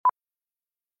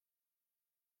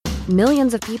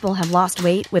Millions of people have lost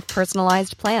weight with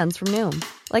personalized plans from Noom.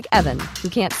 Like Evan, who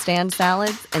can't stand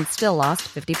salads and still lost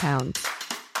 50 pounds.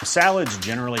 Salads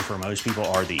generally for most people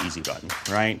are the easy button,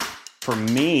 right? For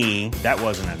me, that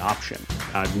wasn't an option.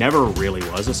 I never really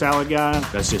was a salad guy.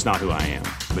 That's just not who I am.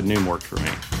 But Noom worked for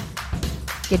me.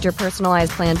 Get your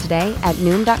personalized plan today at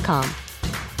Noom.com.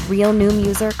 Real Noom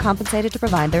user compensated to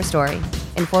provide their story.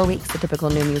 In 4 weeks, the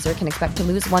typical Noom user can expect to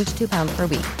lose 1 to 2 pounds per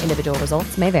week. Individual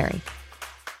results may vary.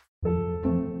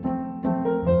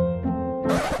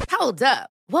 Hold up.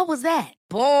 What was that?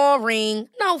 Boring.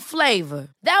 No flavor.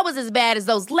 That was as bad as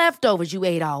those leftovers you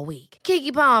ate all week.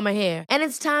 Keke Palmer here, and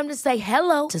it's time to say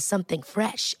hello to something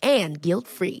fresh and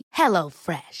guilt-free. Hello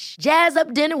Fresh. Jazz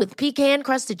up dinner with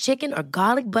pecan-crusted chicken or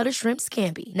garlic butter shrimp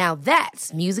scampi. Now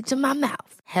that's music to my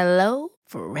mouth. Hello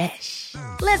Fresh.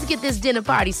 Let's get this dinner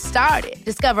party started.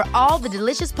 Discover all the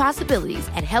delicious possibilities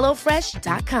at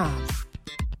HelloFresh.com.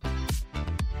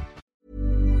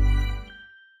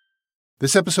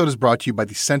 This episode is brought to you by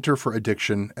the Center for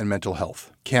Addiction and Mental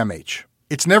Health, CAMH.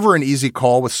 It's never an easy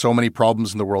call with so many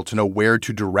problems in the world to know where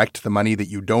to direct the money that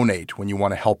you donate when you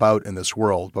want to help out in this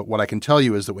world. But what I can tell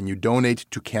you is that when you donate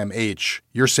to CAMH,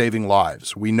 you're saving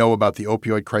lives. We know about the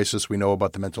opioid crisis. We know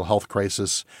about the mental health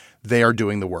crisis. They are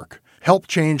doing the work. Help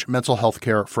change mental health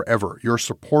care forever. Your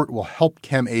support will help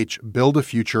CAMH build a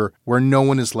future where no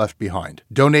one is left behind.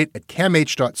 Donate at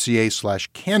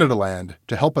camh.ca/Canadaland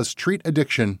to help us treat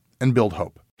addiction and build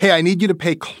hope. Hey, I need you to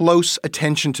pay close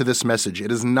attention to this message.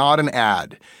 It is not an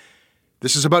ad.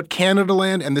 This is about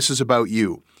Canadaland, and this is about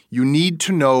you. You need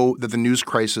to know that the news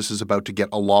crisis is about to get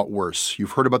a lot worse.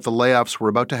 You've heard about the layoffs. We're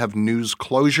about to have news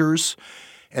closures,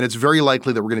 and it's very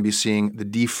likely that we're going to be seeing the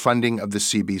defunding of the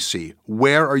CBC.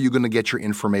 Where are you going to get your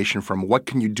information from? What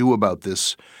can you do about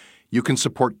this? You can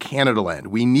support Canadaland.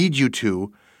 We need you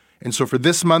to. And so for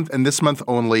this month and this month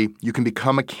only, you can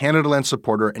become a Canadaland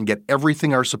supporter and get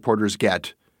everything our supporters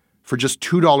get for just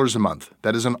 $2 a month.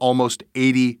 That is an almost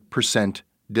 80%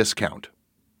 discount.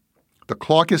 The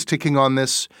clock is ticking on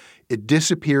this. It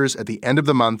disappears at the end of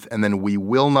the month, and then we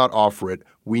will not offer it.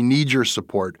 We need your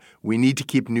support. We need to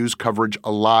keep news coverage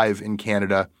alive in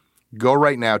Canada. Go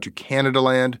right now to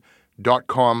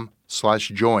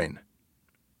canadaland.com/join.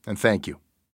 And thank you.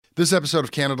 This episode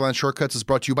of Canadaland Shortcuts is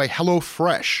brought to you by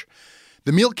HelloFresh,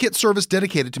 the meal kit service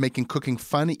dedicated to making cooking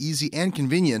fun, easy, and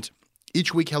convenient.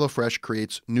 Each week, HelloFresh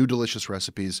creates new delicious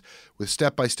recipes with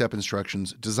step-by-step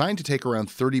instructions designed to take around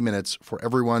 30 minutes for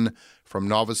everyone from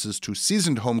novices to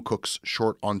seasoned home cooks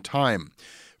short on time.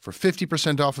 For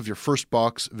 50% off of your first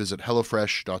box, visit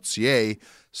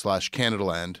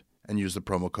hellofresh.ca/Canadaland and use the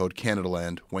promo code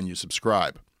Canadaland when you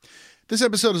subscribe. This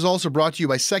episode is also brought to you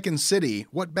by Second City.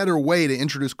 What better way to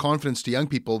introduce confidence to young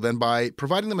people than by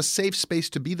providing them a safe space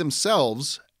to be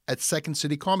themselves at Second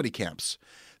City comedy camps?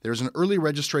 There's an early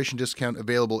registration discount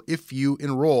available if you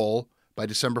enroll by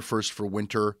December 1st for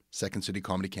winter Second City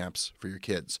comedy camps for your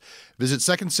kids. Visit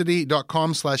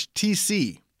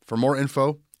secondcity.com/TC for more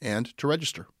info and to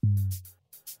register.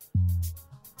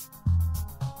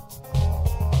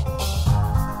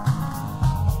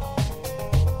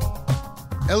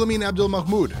 Elamin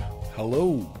Abdel-Mahmoud.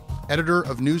 Hello. Editor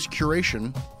of News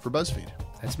Curation for BuzzFeed.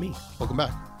 That's me. Welcome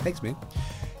back. Thanks, man.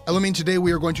 Elamin, today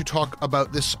we are going to talk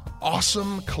about this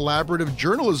awesome collaborative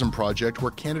journalism project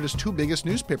where Canada's two biggest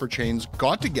newspaper chains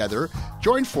got together,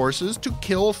 joined forces to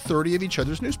kill 30 of each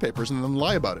other's newspapers and then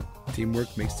lie about it.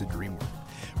 Teamwork makes the dream work.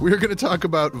 We are going to talk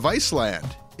about Viceland.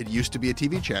 It used to be a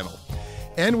TV channel.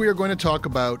 And we are going to talk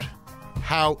about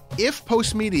how if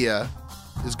Postmedia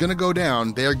is going to go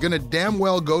down, they are going to damn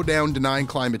well go down denying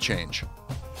climate change.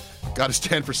 Got to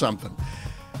stand for something.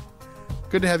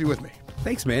 Good to have you with me.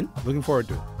 Thanks, man. Looking forward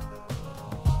to it.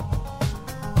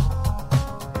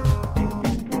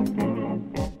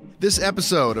 This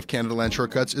episode of Canadaland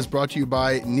Shortcuts is brought to you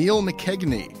by Neil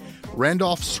McKegney,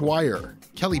 Randolph Swire,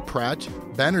 Kelly Pratt,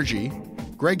 Banerjee,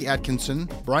 Greg Atkinson,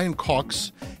 Brian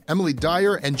Cox, Emily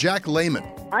Dyer, and Jack Lehman.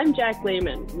 I'm Jack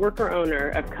Lehman, worker-owner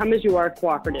of Come As You Are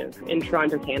Cooperative in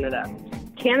Toronto, Canada.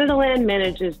 Canadaland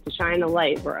manages to shine a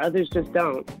light where others just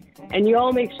don't. And you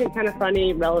all make shit kind of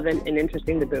funny, relevant, and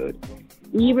interesting to boot.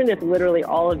 Even if literally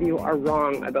all of you are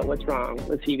wrong about what's wrong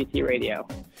with CBC Radio.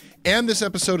 And this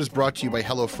episode is brought to you by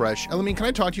HelloFresh. Elamin, can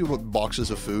I talk to you about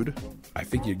boxes of food? I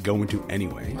think you're going to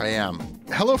anyway. I am.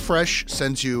 HelloFresh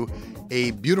sends you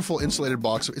a beautiful insulated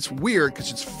box. It's weird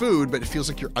because it's food, but it feels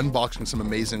like you're unboxing some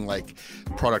amazing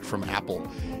product from Apple.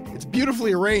 It's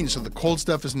beautifully arranged, so the cold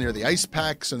stuff is near the ice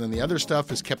packs, and then the other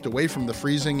stuff is kept away from the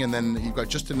freezing, and then you've got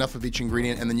just enough of each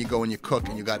ingredient, and then you go and you cook,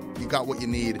 and you got what you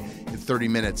need in 30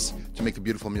 minutes to make a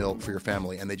beautiful meal for your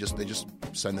family, and they just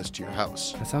send this to your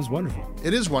house. That sounds wonderful.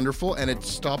 It is wonderful, and it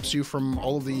stops you from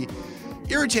all of the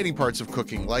irritating parts of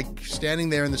cooking, like standing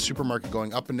there in the supermarket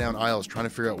going up and down aisles trying to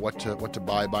figure out what to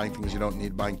buy, buying things you don't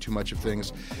need, buying too much of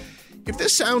things. If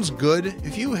this sounds good,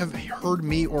 if you have heard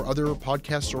me or other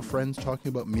podcasts or friends talking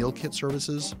about meal kit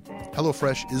services,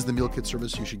 HelloFresh is the meal kit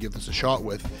service you should give this a shot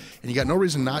with. And you got no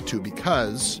reason not to,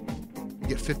 because you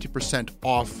get 50%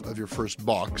 off of your first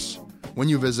box when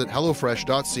you visit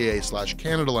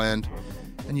hellofresh.ca/Canadaland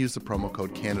and use the promo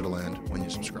code Canadaland when you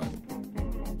subscribe.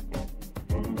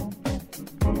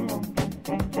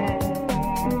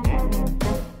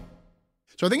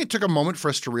 So I think it took a moment for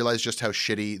us to realize just how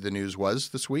shitty the news was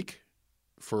this week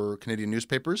for Canadian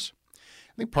newspapers.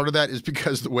 I think part of that is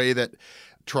because the way that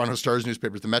Toronto Star's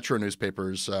newspapers, the Metro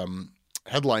newspapers,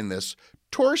 headline this,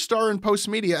 Torstar and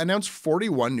Postmedia announced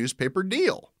 41 newspaper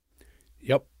deal.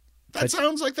 Yep. That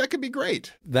sounds like that could be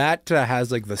great. That has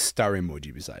the star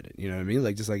emoji beside it. You know what I mean?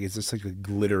 It's just like a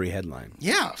glittery headline.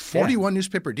 Yeah, 41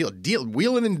 newspaper deal.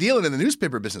 Wheeling and dealing in the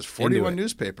newspaper business. 41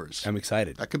 newspapers. I'm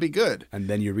excited. That could be good. And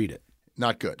then you read it.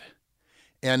 Not good.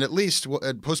 And at least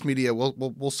at Postmedia,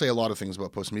 we'll say a lot of things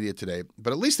about Postmedia today,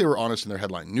 but at least they were honest in their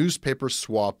headline. Newspaper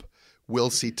swap will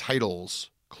see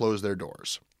titles close their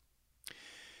doors.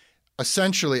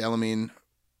 Essentially, Elamine,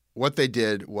 what they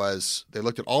did was they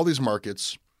looked at all these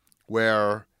markets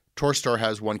where Torstar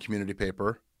has one community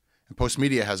paper and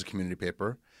Postmedia has a community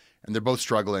paper, and they're both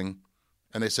struggling,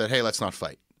 and they said, hey, let's not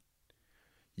fight.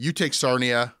 You take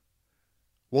Sarnia,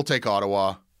 we'll take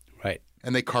Ottawa. Right.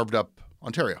 And they carved up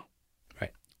Ontario.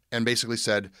 Right. And basically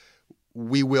said,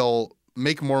 we will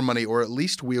make more money, or at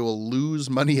least we will lose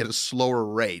money at a slower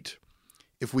rate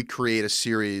if we create a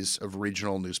series of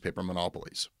regional newspaper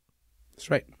monopolies. That's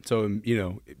right. So,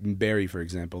 in Barrie, for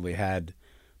example, they had,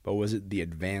 what was it, the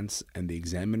Advance and the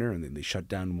Examiner, and then they shut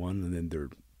down one, and then they're,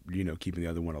 keeping the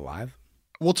other one alive?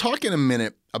 We'll talk in a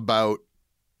minute about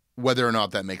whether or not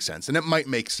that makes sense. And it might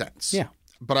make sense. Yeah.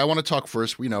 But I want to talk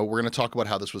first, we're going to talk about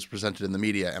how this was presented in the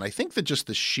media. And I think that just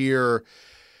the sheer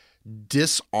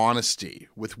dishonesty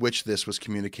with which this was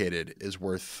communicated is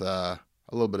worth a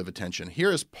little bit of attention.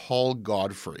 Here is Paul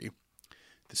Godfrey,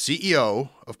 the CEO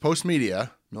of Postmedia,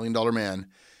 $1 Million Man,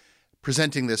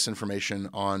 presenting this information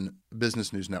on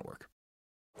Business News Network.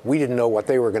 We didn't know what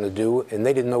they were going to do, and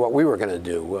they didn't know what we were going to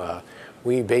do.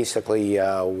 We basically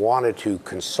wanted to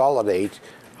consolidate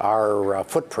our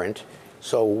footprint.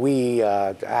 So we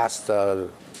asked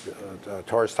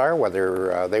Torstar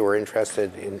whether they were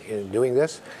interested in doing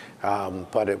this,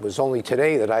 but it was only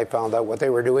today that I found out what they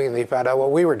were doing, and they found out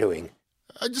what we were doing.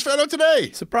 I just found out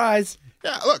today. Surprise.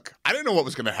 Yeah, look, I didn't know what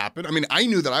was going to happen. I mean, I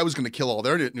knew that I was going to kill all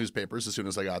their newspapers as soon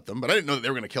as I got them, but I didn't know that they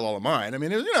were going to kill all of mine. I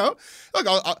mean, look,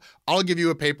 I'll give you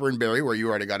a paper in Barrie where you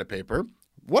already got a paper.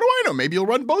 What do I know? Maybe you'll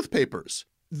run both papers.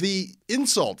 The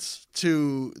insult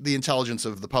to the intelligence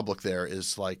of the public there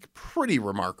is pretty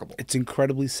remarkable. It's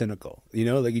incredibly cynical.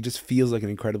 It just feels like an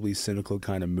incredibly cynical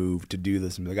kind of move to do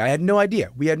this. I had no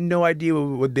idea. We had no idea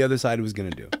what the other side was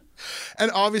going to do. And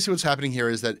obviously what's happening here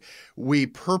is that we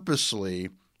purposely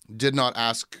did not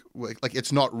ask,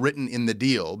 it's not written in the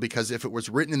deal, because if it was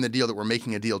written in the deal that we're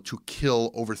making a deal to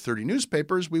kill over 30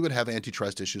 newspapers, we would have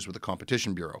antitrust issues with the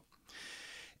Competition Bureau.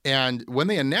 And when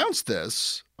they announced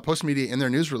this, Postmedia in their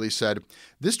news release said,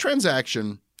 this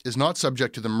transaction is not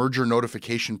subject to the merger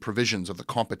notification provisions of the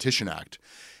Competition Act,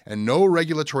 and no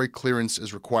regulatory clearance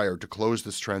is required to close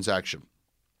this transaction.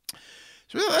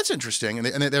 So that's interesting.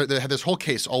 And they had this whole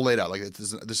case all laid out.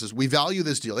 This is we value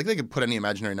this deal. They could put any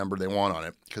imaginary number they want on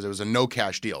it because it was a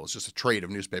no-cash deal. It's just a trade of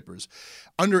newspapers.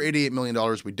 Under $88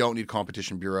 million, we don't need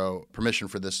Competition Bureau permission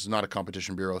for this. It's not a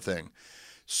Competition Bureau thing.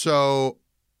 So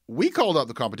we called up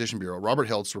the Competition Bureau. Robert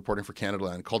Hiltz, reporting for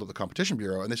Canadaland, called up the Competition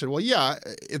Bureau, and they said, well, yeah,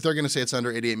 if they're going to say it's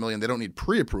under $88 million, they don't need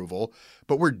pre-approval,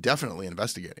 but we're definitely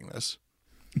investigating this.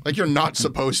 You're not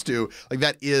supposed to.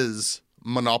 That is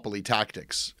monopoly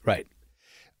tactics. Right.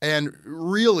 And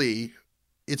really,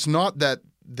 it's not that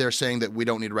they're saying that we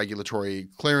don't need regulatory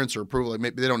clearance or approval.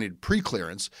 Maybe they don't need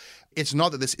pre-clearance. It's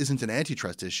not that this isn't an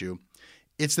antitrust issue.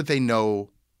 It's that they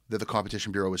know that the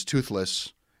Competition Bureau is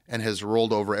toothless and has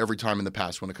rolled over every time in the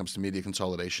past when it comes to media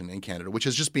consolidation in Canada, which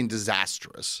has just been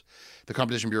disastrous. The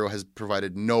Competition Bureau has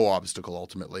provided no obstacle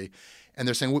ultimately, and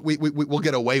they're saying we'll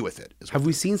get away with it. Have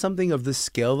we seen something of this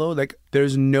scale, though?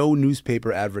 There's no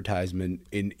newspaper advertisement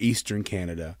in Eastern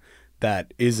Canada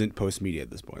that isn't Postmedia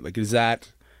at this point? Like, can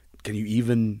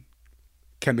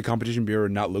the Competition Bureau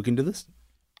not look into this?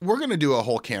 We're going to do a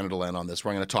whole Canada Land on this.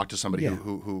 We're going to talk to somebody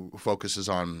who focuses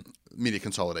on media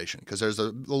consolidation, because there's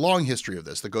a long history of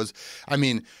this that goes. I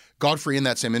mean, Godfrey in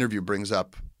that same interview brings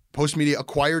up Postmedia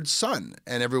acquired Sun,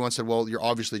 and everyone said, "Well, you're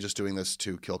obviously just doing this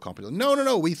to kill competition."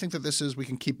 No. We think that we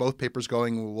can keep both papers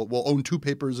going. We'll own two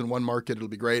papers in one market. It'll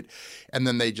be great. And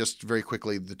then they just very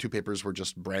quickly, the two papers were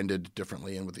just branded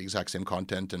differently and with the exact same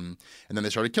content, and then they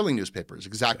started killing newspapers.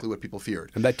 Exactly what people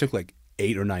feared. And that took like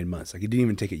 8 or 9 months. Like, it didn't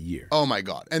even take a year. Oh my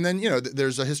God! And then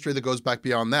there's a history that goes back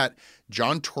beyond that.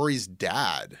 John Tory's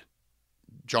dad,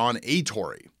 John A.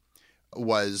 Tory,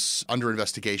 was under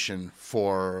investigation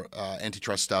for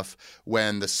antitrust stuff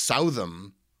when the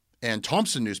Southam and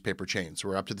Thompson newspaper chains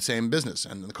were up to the same business,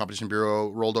 and the Competition Bureau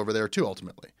rolled over there too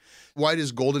ultimately. Why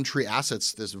does Golden Tree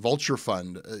Assets, this vulture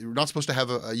fund, you're not supposed to have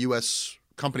a U.S.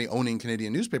 company owning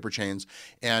Canadian newspaper chains,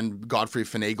 and Godfrey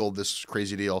finagled this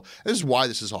crazy deal. This is why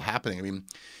this is all happening. I mean,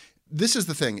 this is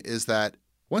the thing, is that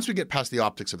once we get past the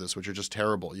optics of this, which are just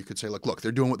terrible, you could say, look,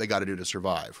 they're doing what they got to do to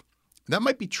survive. That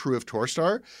might be true of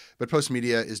Torstar, but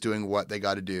Postmedia is doing what they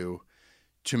got to do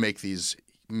to make these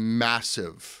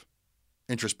massive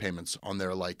interest payments on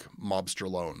their mobster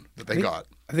loan that they got.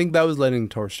 I think that was letting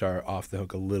Torstar off the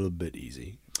hook a little bit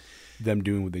easy, them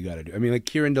doing what they got to do. I mean,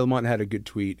 Kieran Delmont had a good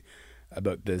tweet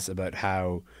about this, about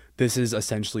how this is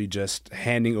essentially just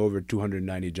handing over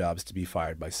 290 jobs to be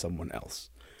fired by someone else.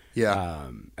 Yeah.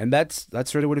 And that's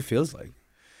sort of what it feels like.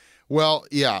 Well,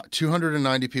 yeah,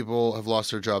 290 people have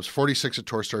lost their jobs, 46 at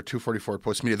Torstar, 244 at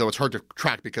Postmedia, though it's hard to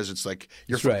track because it's like,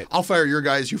 right. I'll fire your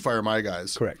guys, you fire my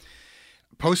guys. Correct.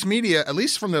 Postmedia, at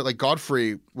least from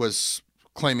Godfrey was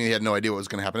claiming he had no idea what was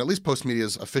going to happen. At least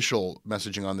Postmedia's official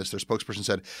messaging on this, their spokesperson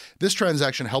said, this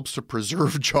transaction helps to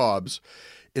preserve jobs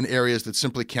in areas that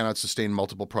simply cannot sustain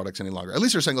multiple products any longer. At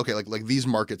least they're saying, okay, like these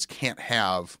markets can't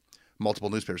have multiple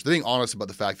newspapers. They're being honest about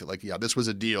the fact that this was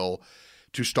a deal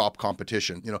to stop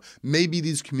competition. Maybe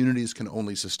these communities can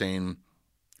only sustain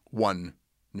one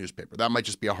newspaper. That might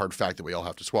just be a hard fact that we all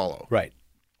have to swallow. Right.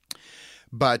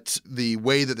 But the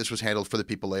way that this was handled for the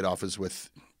people laid off is with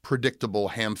predictable,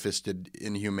 ham-fisted,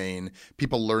 inhumane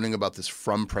people learning about this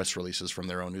from press releases from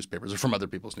their own newspapers or from other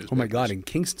people's newspapers. Oh my God, in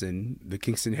Kingston, the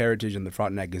Kingston Heritage and the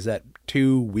Frontenac Gazette,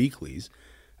 2 weeklies,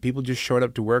 people just showed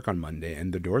up to work on Monday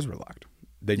and the doors were locked.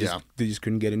 They just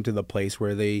couldn't get into the place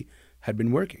where they had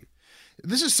been working.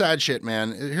 This is sad shit,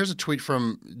 man. Here's a tweet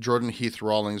from Jordan Heath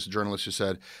Rawlings, a journalist, who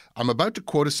said, I'm about to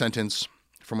quote a sentence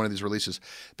from one of these releases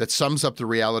that sums up the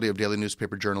reality of daily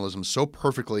newspaper journalism so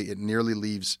perfectly it nearly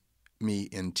leaves me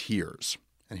in tears.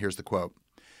 And here's the quote.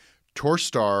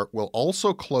 Torstar will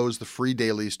also close the free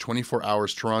dailies 24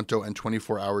 Hours Toronto and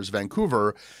 24 Hours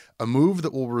Vancouver, a move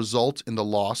that will result in the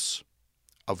loss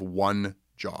of one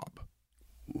job.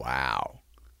 Wow.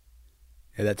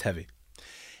 Yeah, that's heavy.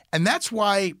 And that's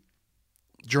why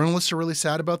journalists are really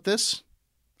sad about this.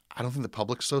 I don't think the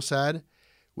public's so sad.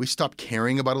 We stopped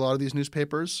caring about a lot of these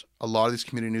newspapers. A lot of these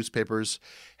community newspapers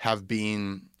have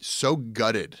been so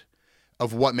gutted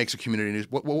of what makes a community news.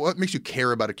 What makes you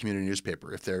care about a community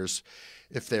newspaper? If there's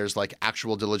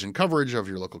actual diligent coverage of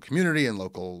your local community and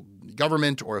local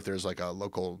government, or if there's a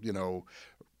local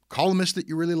columnist that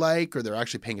you really like, or they're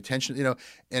actually paying attention,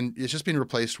 and it's just been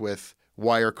replaced with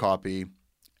wire copy,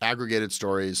 aggregated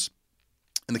stories.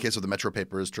 In the case of the Metro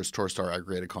papers, Torstar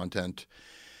aggregated content,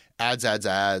 ads.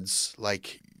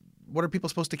 What are people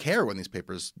supposed to care when these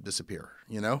papers disappear?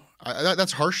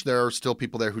 That's harsh. There are still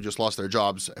people there who just lost their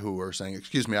jobs who are saying,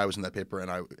 excuse me, I was in that paper.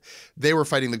 And they were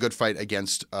fighting the good fight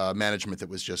against management that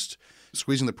was just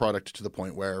squeezing the product to the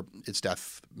point where its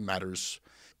death matters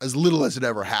as little as it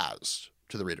ever has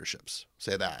to the readerships.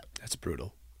 Say that. That's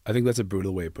brutal. I think that's a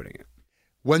brutal way of putting it.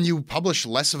 When you publish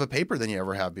less of a paper than you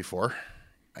ever have before,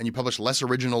 and you publish less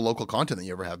original local content than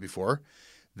you ever have before,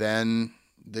 then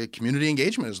the community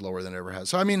engagement is lower than it ever has.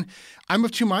 So, I mean, I'm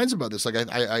of two minds about this.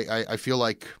 I feel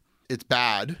like it's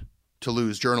bad to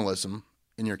lose journalism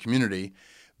in your community,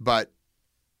 but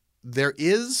there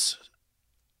is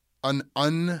an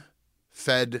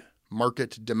unfed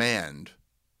market demand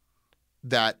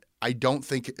that I don't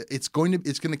think it's going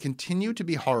to continue to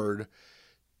be hard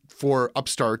for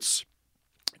upstarts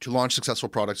to launch successful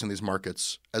products in these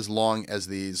markets as long as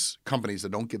these companies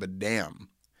that don't give a damn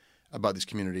about these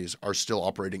communities are still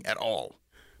operating at all.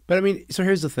 But I mean, so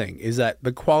here's the thing, is that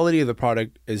the quality of the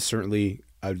product is certainly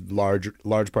a large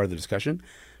part of the discussion.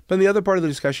 But the other part of the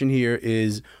discussion here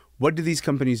is, what do these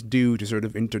companies do to sort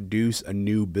of introduce a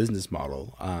new business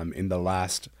model in the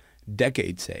last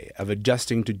decade, say, of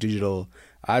adjusting to digital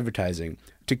advertising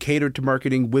to cater to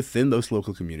marketing within those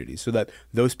local communities so that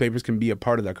those papers can be a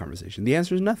part of that conversation? The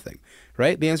answer is nothing,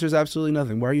 right? The answer is absolutely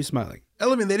nothing. Why are you smiling?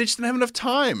 Ellerman, they just didn't have enough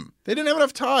time. They didn't have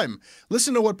enough time.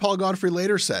 Listen to what Paul Godfrey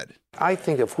later said. I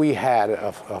think if we had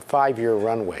a 5-year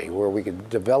runway where we could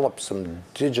develop some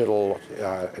digital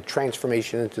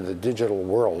transformation into the digital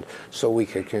world so we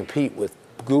could compete with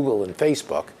Google and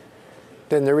Facebook,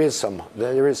 then there is some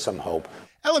hope.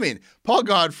 Ellerman, Paul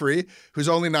Godfrey, who's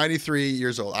only 93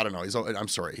 years old, I don't know, he's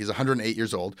 108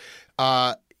 years old,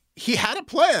 he had a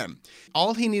plan.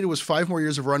 All he needed was 5 more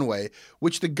years of runway,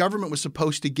 which the government was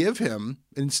supposed to give him.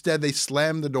 Instead, they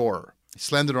slammed the door.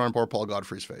 Slammed the door on poor Paul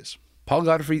Godfrey's face. Paul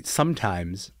Godfrey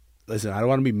sometimes, listen, I don't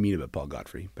want to be mean about Paul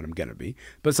Godfrey, but I'm going to be.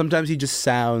 But sometimes he just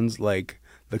sounds like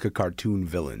a cartoon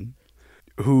villain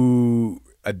who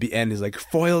at the end is like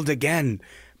foiled again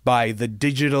by the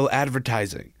digital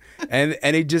advertising. And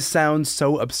it just sounds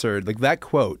so absurd. Like that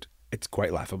quote, it's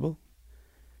quite laughable.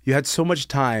 You had so much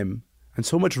time and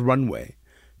so much runway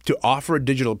to offer a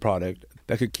digital product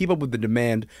that could keep up with the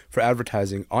demand for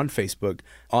advertising on Facebook,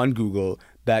 on Google,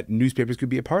 that newspapers could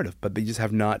be a part of, but they just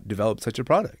have not developed such a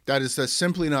product. That's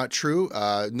simply not true.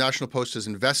 National Post has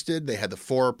invested. They had the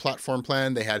 4 platform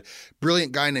plan. They had a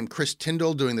brilliant guy named Chris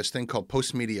Tyndall doing this thing called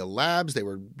Post Media Labs. They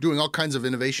were doing all kinds of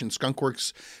innovation,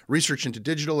 skunkworks, research into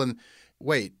digital. And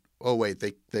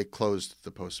they closed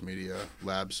the Post Media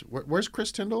Labs. Where's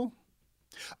Chris Tyndall?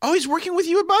 Oh, he's working with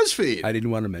you at BuzzFeed. I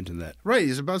didn't want to mention that. Right,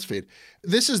 he's at BuzzFeed.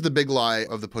 This is the big lie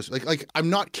of the Post. Like I'm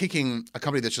not kicking a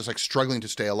company that's just like struggling to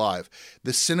stay alive.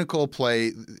 The cynical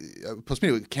play, Post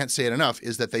Media, can't say it enough,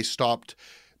 is that they stopped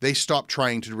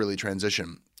trying to really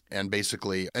transition and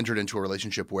basically entered into a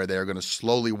relationship where they are going to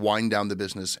slowly wind down the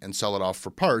business and sell it off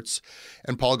for parts.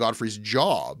 And Paul Godfrey's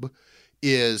job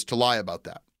is to lie about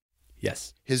that.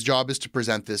 Yes. His job is to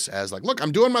present this as like, look,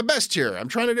 I'm doing my best here. I'm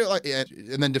trying to do it,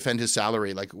 and then defend his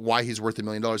salary, like why he's worth $1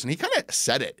 million. And he kind of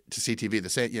said it to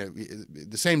CTV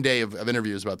the same day of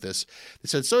interviews about this. They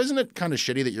said, so isn't it kind of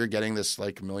shitty that you're getting this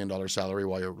like $1 million salary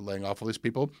while you're laying off all these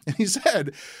people? And he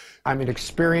said, I'm an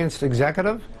experienced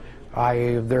executive.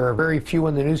 There are very few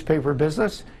in the newspaper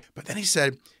business. But then he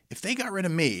said, if they got rid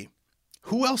of me,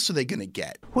 who else are they going to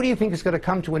get? Who do you think is going to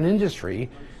come to an industry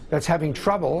that's having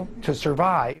trouble to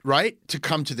survive? Right? To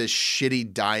come to this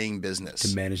shitty, dying business.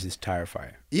 To manage this tire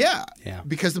fire. Yeah. Yeah.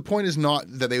 Because the point is not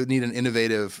that they would need an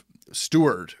innovative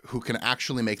steward who can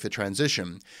actually make the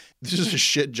transition. This is a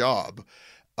shit job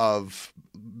of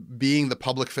being the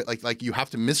public – like you have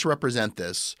to misrepresent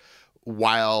this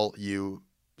while you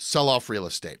sell off real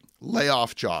estate, lay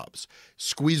off jobs,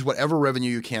 squeeze whatever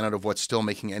revenue you can out of what's still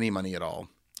making any money at all.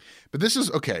 But this is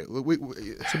 – okay.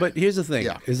 But here's the thing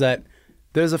is that –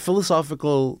 there's a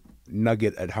philosophical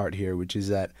nugget at heart here, which is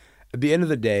that at the end of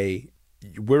the day,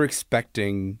 we're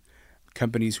expecting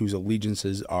companies whose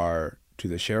allegiances are to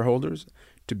the shareholders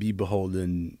to be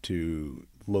beholden to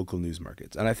local news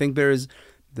markets. And I think there's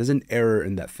an error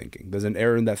in that thinking. There's an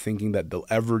error in that thinking that they'll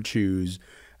ever choose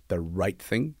the right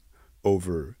thing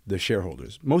over the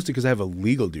shareholders, mostly because I have a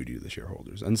legal duty to the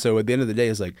shareholders. And so at the end of the day,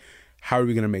 it's like, how are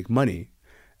we going to make money?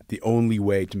 The only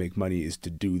way to make money is to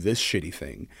do this shitty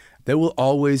thing. They will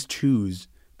always choose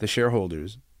the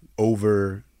shareholders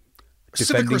over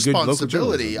civic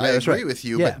responsibility. Yeah, I agree with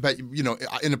you, yeah. but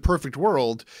in a perfect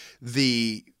world,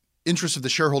 the interest of the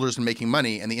shareholders in making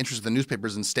money and the interest of the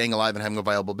newspapers in staying alive and having a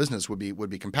viable business would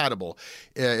be compatible.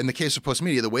 In the case of Post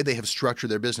Media, the way they have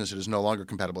structured their business, it is no longer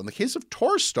compatible. In the case of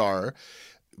Torstar,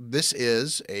 this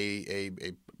is a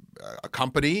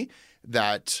company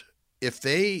that if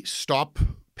they stop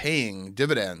paying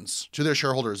dividends to their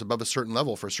shareholders above a certain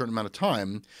level for a certain amount of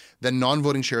time, then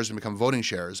non-voting shares can become voting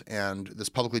shares, and this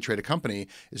publicly traded company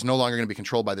is no longer going to be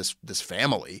controlled by this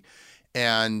family.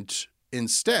 And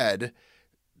instead,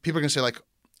 people are going to say, like,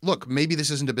 look, maybe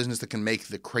this isn't a business that can make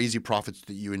the crazy profits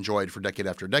that you enjoyed for decade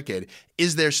after decade.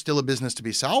 Is there still a business to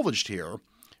be salvaged here?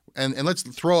 And let's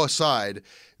throw aside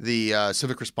the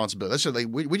civic responsibility. Let's say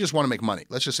we just want to make money.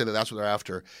 Let's just say that that's what they're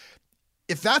after.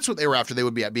 If that's what they were after, they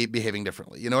would be behaving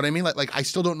differently. You know what I mean? Like I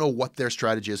still don't know what their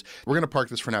strategy is. We're going to park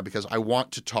this for now because I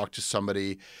want to talk to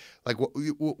somebody. Like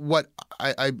what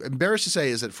I'm embarrassed to say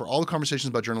is that for all the conversations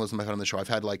about journalism I've had on the show, I've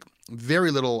had like very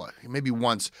little, maybe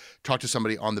once, talk to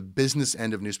somebody on the business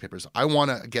end of newspapers. I want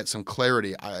to get some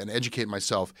clarity and educate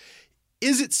myself.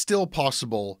 Is it still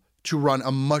possible to run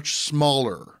a much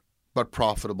smaller but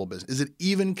profitable business? Is it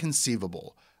even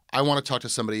conceivable? I want to talk to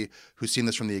somebody who's seen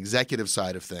this from the executive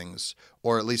side of things,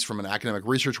 or at least from an academic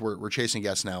research. We're chasing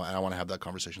guests now, and I want to have that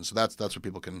conversation. So that's what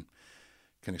people can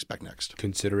expect next.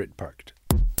 Consider it parked.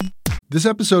 This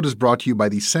episode is brought to you by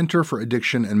the Center for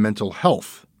Addiction and Mental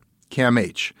Health,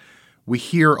 CAMH. We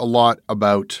hear a lot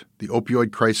about the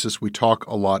opioid crisis. We talk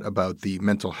a lot about the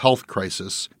mental health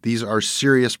crisis. These are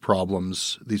serious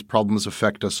problems. These problems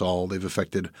affect us all. They've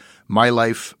affected my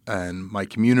life and my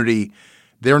community.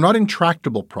 They are not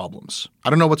intractable problems. I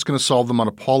don't know what's going to solve them on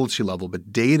a policy level,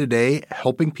 but day to day,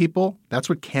 helping people, that's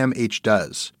what CAMH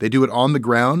does. They do it on the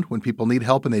ground when people need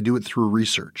help, and they do it through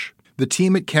research. The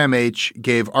team at CAMH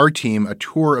gave our team a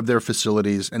tour of their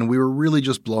facilities, and we were really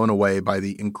just blown away by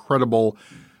the incredible,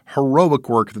 heroic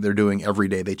work that they're doing every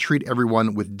day. They treat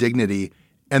everyone with dignity,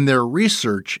 and their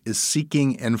research is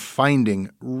seeking and finding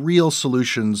real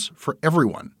solutions for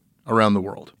everyone around the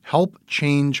world. Help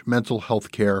change mental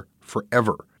health care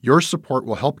forever. Your support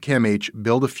will help CAMH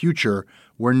build a future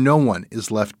where no one is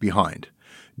left behind.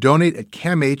 Donate at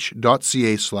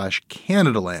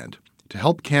camh.ca/Canadaland to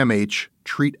help CAMH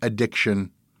treat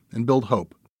addiction and build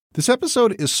hope. This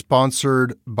episode is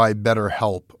sponsored by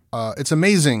BetterHelp. It's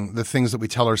amazing the things that we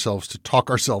tell ourselves to talk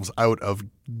ourselves out of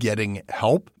getting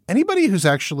help. Anybody who's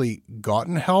actually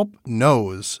gotten help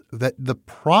knows that the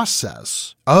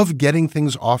process of getting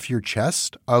things off your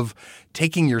chest, of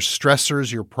taking your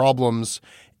stressors, your problems,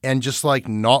 and just like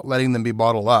not letting them be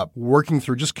bottled up, working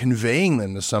through just conveying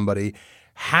them to somebody,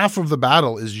 half of the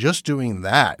battle is just doing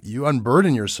that. You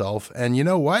unburden yourself, and you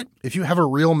know what? If you have a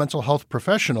real mental health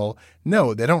professional,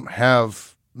 no, they don't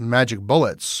have magic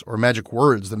bullets or magic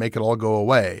words that make it all go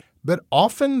away. But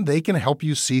often they can help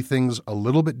you see things a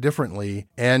little bit differently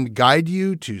and guide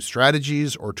you to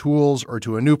strategies or tools or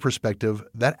to a new perspective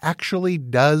that actually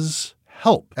does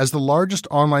help. As the largest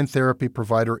online therapy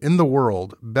provider in the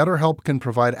world, BetterHelp can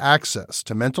provide access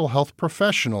to mental health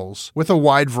professionals with a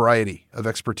wide variety of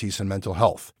expertise in mental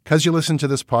health. Because you listen to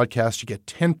this podcast, you get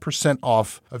 10%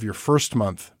 off of your first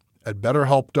month at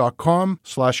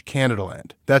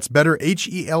betterhelp.com/Canadaland. That's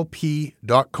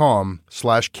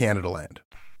betterhelp.com/Canadaland.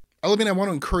 Elamine, I want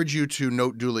to encourage you to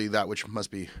note duly that which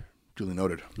must be duly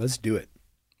noted. Let's do it.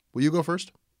 Will you go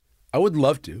first? I would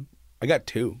love to. I got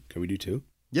two. Can we do two?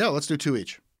 Yeah, let's do two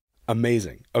each.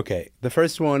 Amazing. Okay. The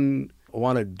first one, I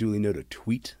want to duly note a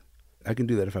tweet. I can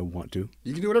do that if I want to.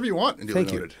 You can do whatever you want and duly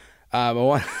noted. I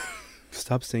want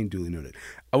stop saying duly noted.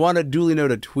 I want to duly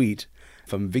note a tweet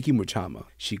from Vicky Muchama.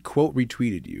 She quote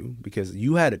retweeted you because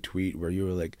you had a tweet where you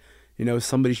were like, you know,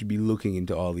 somebody should be looking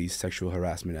into all these sexual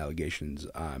harassment allegations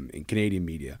in Canadian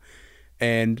media.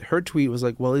 And her tweet was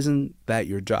like, well, isn't that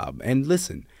your job? And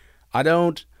listen,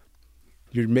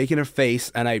 you're making a face,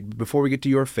 and before we get to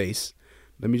your face,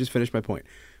 let me just finish my point.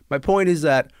 My point is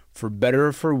that for better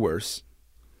or for worse,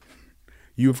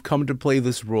 you've come to play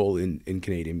this role in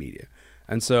Canadian media.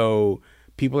 And so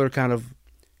people are kind of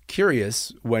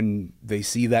curious when they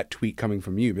see that tweet coming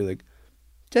from you, be like,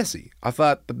 Jesse, I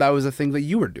thought that was a thing that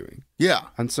you were doing. Yeah.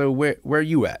 And so where are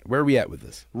you at? Where are we at with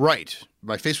this? Right.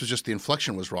 My face was just the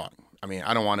inflection was wrong. I mean,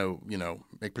 I don't want to,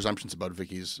 make presumptions about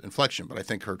Vicky's inflection, but I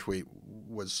think her tweet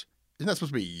was, isn't that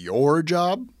supposed to be your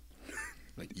job?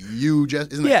 Like you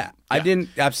just, isn't yeah, that? I didn't,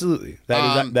 absolutely.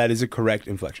 That is a correct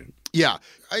inflection. Yeah.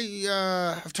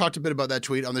 I have talked a bit about that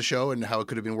tweet on the show and how it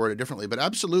could have been worded differently, but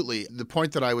absolutely. The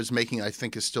point that I was making, I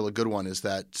think is still a good one, is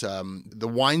that the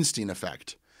Weinstein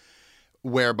effect,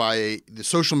 whereby the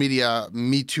social media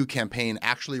Me Too campaign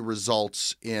actually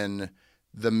results in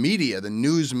the media, the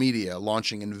news media,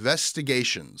 launching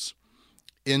investigations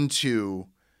into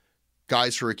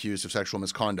guys who are accused of sexual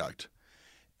misconduct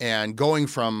and going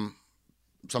from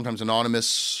sometimes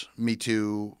anonymous Me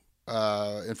Too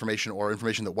information or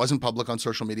information that wasn't public on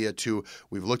social media to,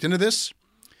 we've looked into this,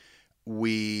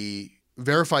 we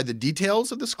verified the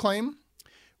details of this claim,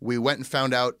 we went and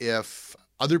found out if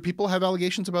other people have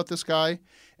allegations about this guy,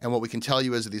 and what we can tell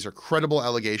you is that these are credible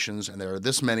allegations and there are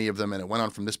this many of them and it went on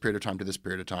from this period of time to this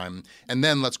period of time. And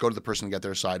then let's go to the person and get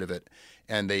their side of it.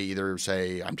 And they either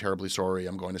say, I'm terribly sorry,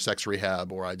 I'm going to sex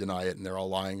rehab, or I deny it and they're all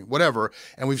lying, whatever.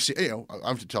 And we've seen, I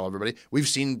have to tell everybody, we've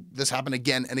seen this happen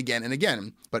again and again and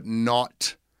again, but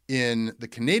not in the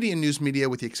Canadian news media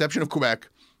with the exception of Quebec.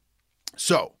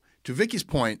 So to Vicky's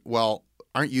point, well,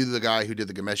 aren't you the guy who did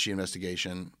the Ghomeshi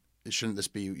investigation? Shouldn't this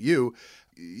be you?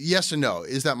 Yes and no.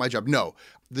 Is that my job? No.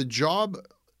 The job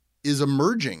is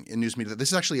emerging in news media.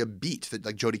 This is actually a beat that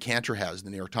like Jodi Kantor has in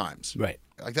the New York Times. Right.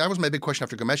 Like that was my big question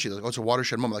after Ghomeshi. Like, it's a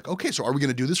watershed moment. Like, okay, so are we going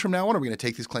to do this from now on? Are we going to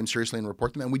take these claims seriously and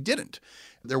report them? And we didn't.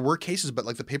 There were cases, but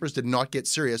like the papers did not get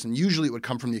serious. And usually it would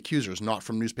come from the accusers, not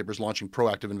from newspapers launching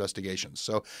proactive investigations.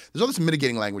 So there's all this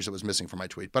mitigating language that was missing from my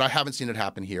tweet, but I haven't seen it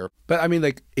happen here. But I mean,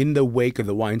 like in the wake of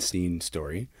the Weinstein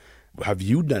story, have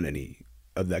you done any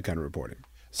of that kind of reporting?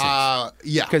 Yeah.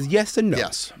 Because yes and no.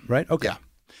 Yes. Right? Okay. Yeah.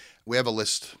 We have a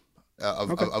list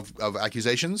of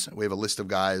accusations. We have a list of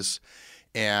guys.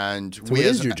 And So we, what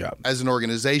as is your job? As an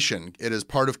organization, it is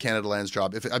part of Canada Land's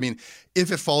job. If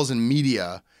it falls in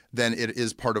media, then it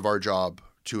is part of our job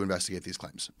to investigate these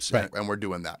claims. Right. And we're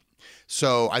doing that.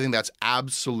 So I think that's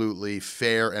absolutely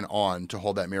fair and on to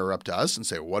hold that mirror up to us and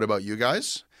say, what about you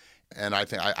guys? And I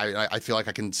think I feel like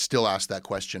I can still ask that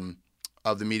question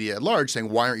of the media at large, saying,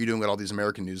 why aren't you doing what all these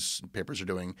American newspapers are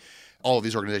doing? All of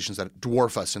these organizations that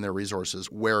dwarf us in their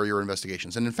resources, where are your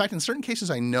investigations? And in fact, in certain cases,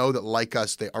 I know that like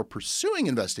us, they are pursuing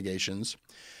investigations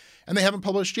and they haven't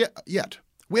published yet.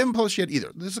 We haven't published yet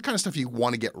either. This is the kind of stuff you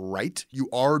want to get right. You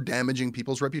are damaging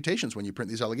people's reputations when you print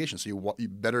these allegations. So you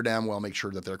better damn well make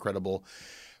sure that they're credible.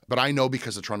 But I know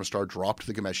because the Toronto Star dropped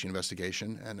the Ghomeshi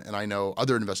investigation, and I know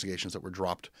other investigations that were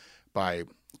dropped by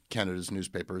Canada's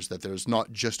newspapers, that there's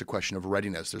not just a question of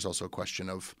readiness. There's also a question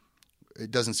of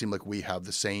it doesn't seem like we have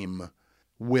the same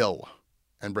will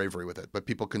and bravery with it. But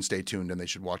people can stay tuned and they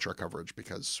should watch our coverage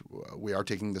because we are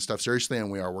taking this stuff seriously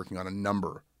and we are working on a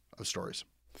number of stories.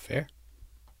 Fair.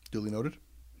 Duly noted.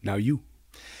 Now you.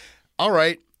 All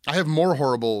right. I have more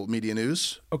horrible media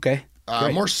news. Okay.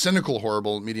 Great. More cynical,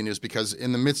 horrible media news because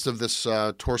in the midst of this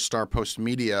Torstar Post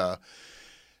media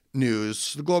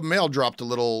news, the Globe and Mail dropped a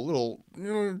little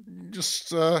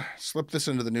just slipped this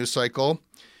into the news cycle.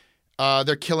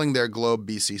 They're killing their Globe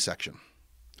BC section.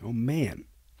 Oh, man.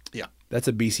 Yeah. That's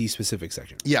a BC specific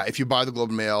section. Yeah. If you buy the Globe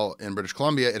and Mail in British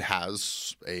Columbia, it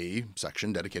has a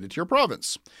section dedicated to your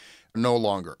province. No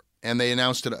longer. And they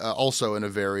announced it also in a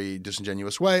very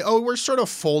disingenuous way. Oh, we're sort of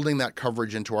folding that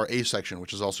coverage into our A section,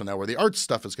 which is also now where the arts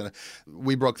stuff is going to –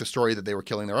 we broke the story that they were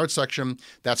killing their arts section.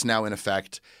 That's now in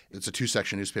effect. It's a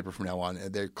 2-section newspaper from now on.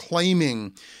 And they're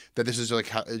claiming that this is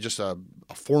like just a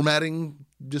formatting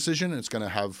decision. It's going to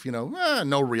have,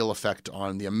 no real effect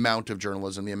on the amount of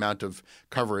journalism, the amount of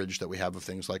coverage that we have of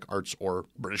things like arts or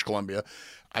British Columbia.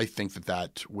 I think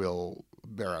that will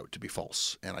bear out to be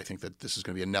false. And I think that this is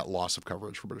going to be a net loss of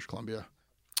coverage for British Columbia.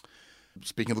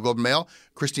 Speaking of the Globe and Mail,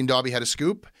 Christine Dobby had a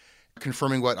scoop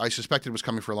confirming what I suspected was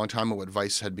coming for a long time and what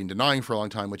Vice had been denying for a long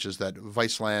time, which is that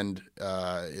Viceland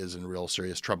is in real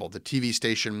serious trouble. The TV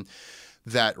station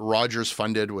that Rogers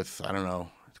funded with, I don't know,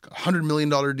 $100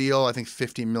 million deal. I think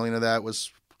 $50 million of that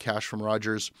was cash from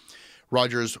Rogers.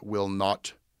 Rogers will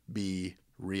not be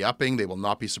re-upping. They will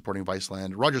not be supporting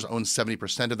Viceland. Rogers owns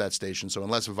 70% of that station, so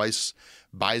unless Vice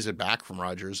buys it back from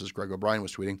Rogers, as Greg O'Brien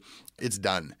was tweeting, it's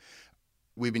done.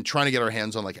 We've been trying to get our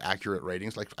hands on accurate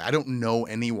ratings. I don't know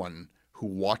anyone who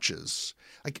watches.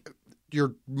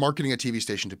 You're marketing a TV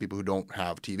station to people who don't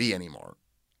have TV anymore.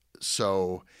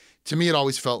 So to me, it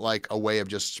always felt like a way of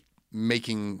just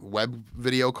making web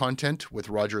video content with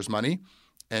Rogers money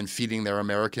and feeding their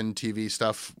American TV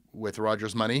stuff with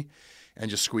Rogers money and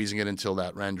just squeezing it until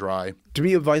that ran dry. To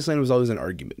me, Viceland was always an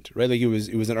argument, right? It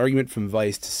was an argument from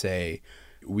Vice to say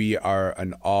we are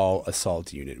an all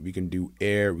assault unit. We can do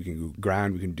air, we can do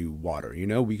ground, we can do water.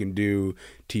 We can do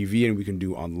TV and we can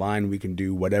do online. We can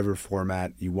do whatever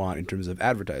format you want in terms of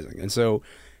advertising. And so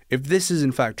if this is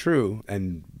in fact true,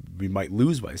 and we might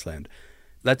lose Viceland,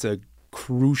 that's a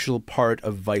crucial part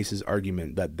of Vice's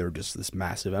argument that they're just this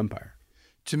massive empire.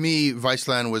 To me,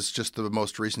 Viceland was just the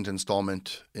most recent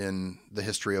installment in the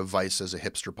history of Vice as a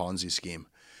hipster Ponzi scheme.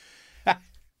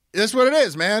 That's what it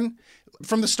is, man.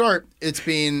 From the start, it's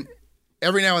been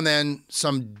every now and then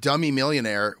some dummy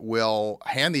millionaire will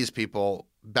hand these people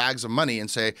bags of money and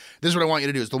say, "This is what I want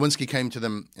you to do." Lewinsky came to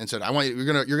them and said, "I want you.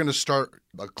 You're gonna start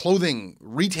a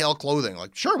retail clothing.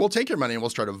 Sure, we'll take your money and we'll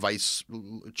start a Vice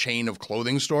chain of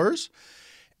clothing stores.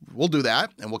 We'll do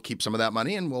that, and we'll keep some of that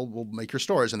money, and we'll make your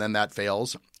stores." And then that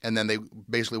fails, and then they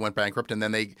basically went bankrupt, and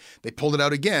then they pulled it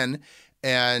out again,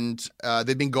 and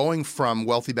they've been going from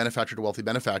wealthy benefactor to wealthy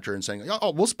benefactor and saying,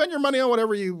 "Oh, we'll spend your money on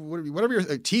whatever your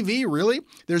TV." Really,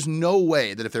 there's no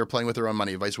way that if they were playing with their own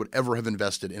money, Vice would ever have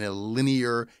invested in a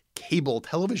linear cable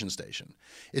television station.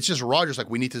 It's just Rogers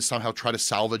we need to somehow try to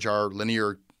salvage our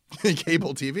linear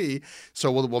cable TV,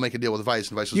 so we'll make a deal with Vice,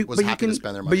 and Vice was happy to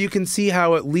spend their money. But you can see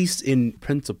how, at least in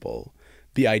principle,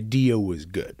 the idea was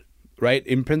good, right?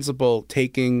 In principle,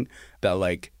 taking the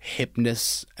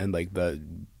hipness and the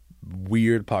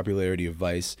weird popularity of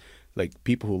Vice,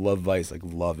 people who love Vice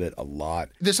love it a lot.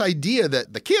 This idea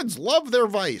that the kids love their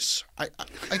Vice, I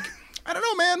don't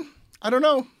know, man. I don't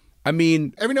know. I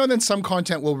mean, every now and then some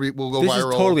content will go this viral. This is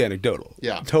totally anecdotal.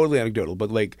 Yeah, totally anecdotal.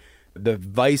 But the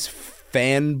Vice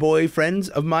fanboy friends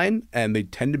of mine, and they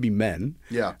tend to be men.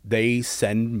 Yeah, they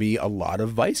send me a lot of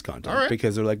Vice content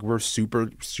because they're we're super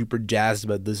super jazzed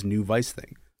about this new Vice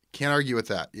thing. Can't argue with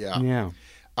that. Yeah. Yeah.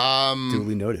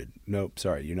 Duly noted. Nope,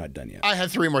 sorry, you're not done yet. I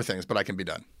had 3 more things, but I can be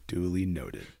done. Duly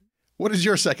noted. What is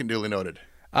your second duly noted?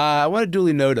 I want to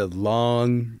duly note a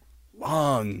long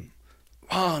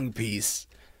piece.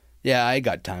 Yeah, I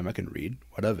got time. I can read.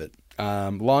 What of it?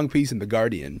 Long piece in The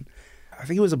Guardian. I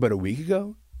think it was about a week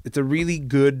ago. It's a really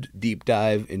good deep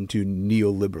dive into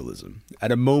neoliberalism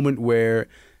at a moment where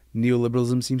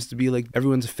neoliberalism seems to be like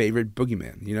everyone's favorite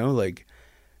boogeyman, you know, like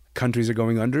countries are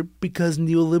going under because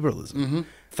neoliberalism. Mm-hmm.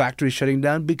 Factories shutting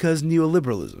down because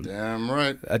neoliberalism. Damn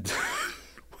right.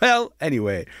 Well,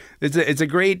 anyway, it's a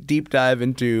great deep dive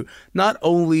into not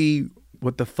only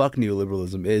what the fuck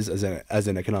neoliberalism is as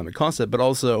an economic concept, but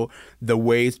also the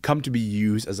way it's come to be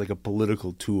used as like a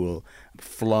political tool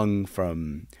flung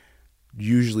from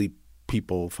usually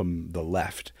people from the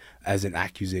left as an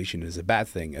accusation is a bad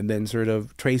thing, and then sort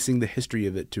of tracing the history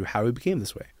of it to how it became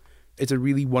this way. It's a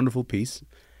really wonderful piece.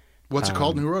 What's it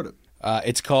called and who wrote it?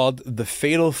 It's called The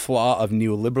Fatal Flaw of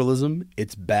Neoliberalism,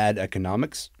 It's Bad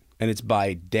Economics, and it's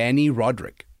by Danny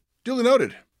Roderick. Duly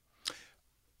noted.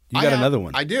 You got another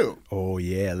one. I do. Oh,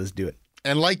 yeah, let's do it.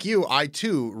 And like you, I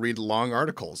too read long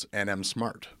articles and am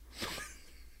smart.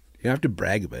 You don't have to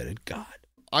brag about it. God.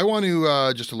 I want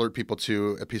to just alert people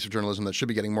to a piece of journalism that should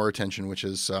be getting more attention, which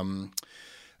is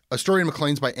a story in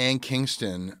Maclean's by Ann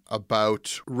Kingston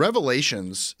about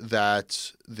revelations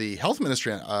that the health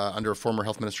ministry under former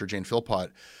health minister Jane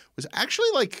Philpott was actually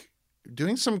like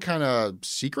doing some kind of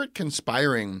secret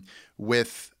conspiring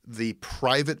with the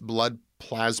private blood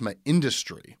plasma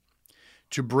industry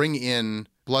to bring in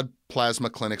blood plasma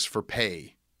clinics for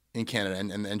pay in Canada.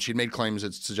 And she'd made claims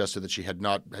that suggested that she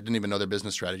didn't even know their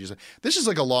business strategies. This is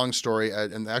like a long story,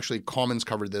 and actually Commons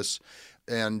covered this.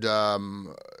 And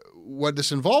what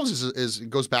this involves is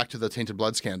it goes back to the tainted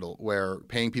blood scandal, where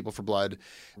paying people for blood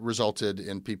resulted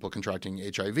in people contracting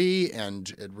HIV,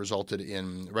 and it resulted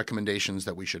in recommendations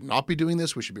that we should not be doing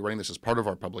this. We should be running this as part of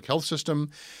our public health system.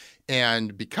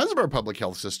 And because of our public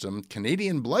health system,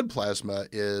 Canadian blood plasma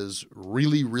is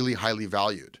really, really highly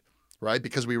valued, right?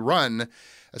 Because we run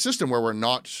a system where we're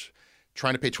not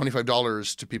trying to pay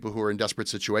 $25 to people who are in desperate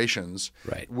situations.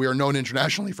 Right. We are known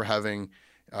internationally for having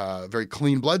very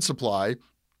clean blood supply.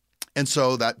 And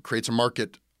so that creates a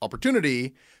market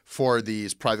opportunity for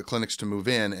these private clinics to move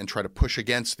in and try to push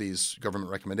against these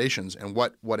government recommendations. And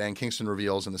what Ann Kingston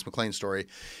reveals in this Maclean story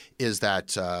is that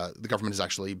the government has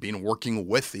actually been working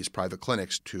with these private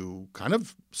clinics to kind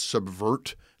of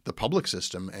subvert the public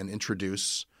system and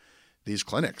introduce these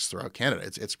clinics throughout Canada.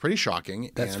 It's pretty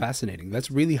shocking. That's fascinating. That's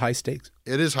really high stakes.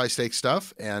 It is high stakes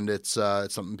stuff, and it's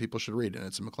something people should read, and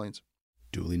it's in Maclean's.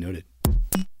 Duly noted.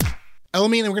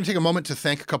 Elamine, and we're going to take a moment to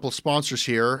thank a couple of sponsors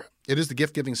here. It is the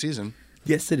gift-giving season.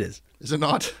 Yes, it is. Is it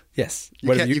not? Yes.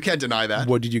 You can't deny that.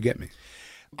 What did you get me?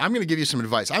 I'm going to give you some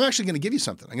advice. I'm actually going to give you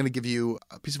something. I'm going to give you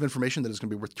a piece of information that is going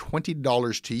to be worth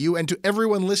 $20 to you and to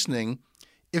everyone listening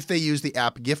if they use the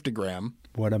app Giftagram.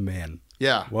 What a man.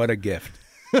 Yeah. What a gift.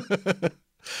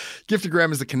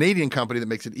 Giftagram is the Canadian company that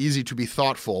makes it easy to be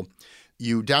thoughtful.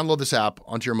 You download this app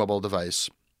onto your mobile device,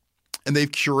 and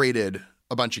they've curated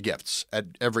a bunch of gifts at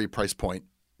every price point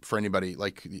for anybody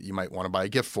like you might want to buy a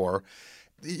gift for.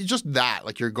 Just that,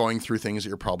 like you're going through things that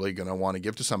you're probably going to want to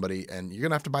give to somebody, and you're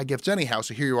going to have to buy gifts anyhow.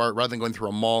 So here you are, rather than going through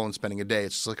a mall and spending a day,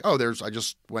 it's just like, I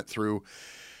just went through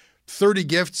 30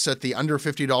 gifts at the under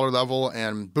 $50 level,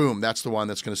 and boom, that's the one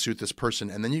that's going to suit this person.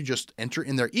 And then you just enter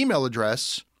in their email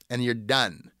address, and you're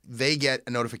done. They get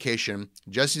a notification.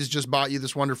 Jesse's just bought you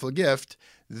this wonderful gift.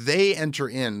 They enter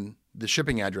in the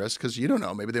shipping address because you don't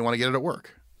know. Maybe they want to get it at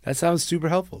work. That sounds super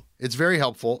helpful. It's very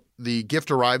helpful. The gift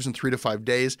arrives in 3 to 5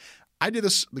 days. I did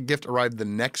this. The gift arrived the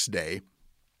next day.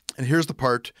 And here's the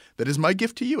part that is my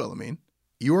gift to you, Elamine.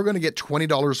 You are going to get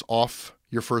 $20 off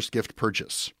your first gift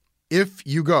purchase. If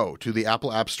you go to the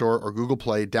Apple App Store or Google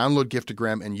Play, download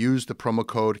Giftagram, and use the promo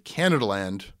code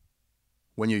CanadaLand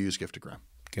when you use Giftagram.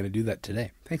 Going to do that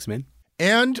today. Thanks, man.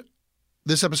 And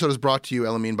this episode is brought to you,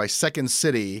 Elamine, by Second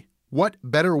City. What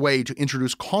better way to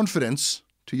introduce confidence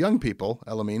to young people,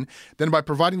 Elamine, than by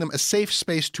providing them a safe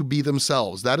space to be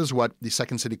themselves? That is what the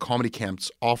Second City comedy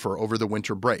camps offer over the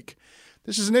winter break.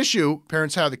 This is an issue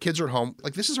parents have. The kids are at home.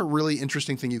 Like, this is a really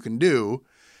interesting thing you can do.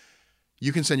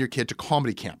 You can send your kid to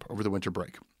comedy camp over the winter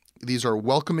break. These are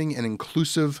welcoming and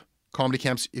inclusive comedy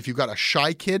camps. If you've got a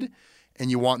shy kid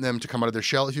and you want them to come out of their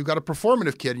shell, if you've got a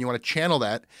performative kid and you want to channel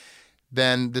that,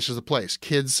 then this is the place.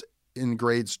 Kids in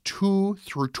grades 2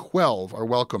 through 12 are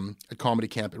welcome at comedy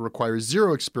camp. It requires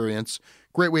zero experience.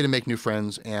 Great way to make new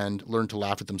friends and learn to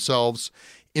laugh at themselves.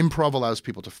 Improv allows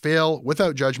people to fail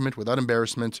without judgment, without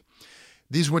embarrassment.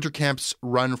 These winter camps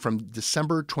run from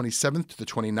December 27th to the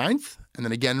 29th, and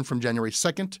then again from January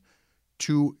 2nd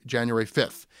to January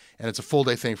 5th. And it's a full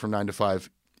day thing from 9 to 5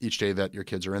 each day that your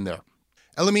kids are in there.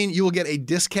 Elamine, you will get a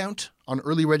discount on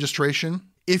early registration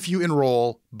if you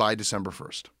enroll by December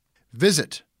 1st.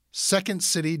 Visit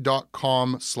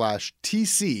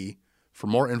secondcity.com/TC for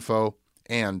more info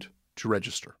and to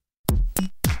register.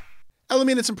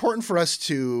 Elamine, it's important for us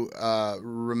to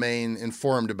remain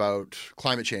informed about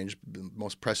climate change, the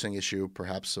most pressing issue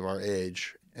perhaps of our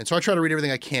age. And so I try to read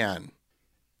everything I can,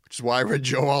 which is why I read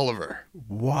Joe Oliver.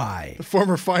 Why? The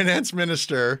former finance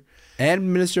minister.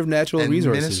 And Minister of Natural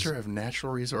Resources. Minister of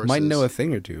Natural Resources. Might know a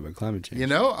thing or two about climate change. You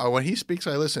know, when he speaks,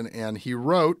 I listen. And he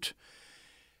wrote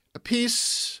a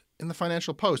piece in the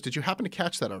Financial Post. Did you happen to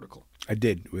catch that article? I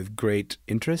did, with great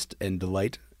interest and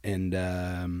delight and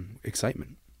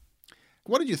excitement.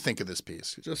 What did you think of this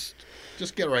piece? Just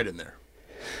get right in there.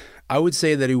 I would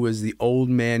say that it was the old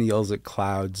man yells at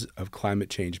clouds of climate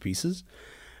change pieces.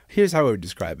 Here's how I would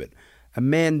describe it. A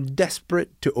man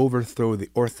desperate to overthrow the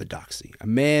orthodoxy. A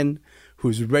man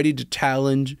who's ready to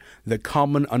challenge the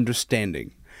common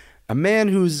understanding. A man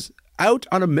who's out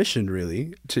on a mission,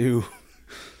 really, to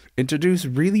introduce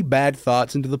really bad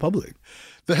thoughts into the public.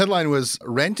 The headline was,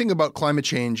 "Ranting about climate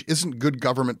change isn't good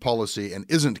government policy and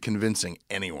isn't convincing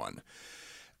anyone."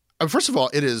 First of all,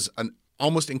 it is an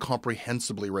almost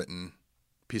incomprehensibly written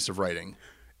piece of writing.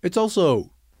 It's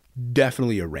also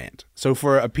definitely a rant. So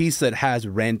for a piece that has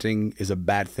ranting is a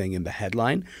bad thing in the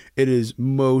headline, it is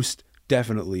most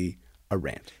definitely a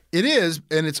rant. It is,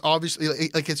 and it's obviously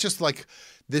like it's just like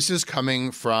this is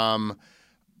coming from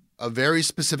a very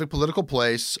specific political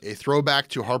place, a throwback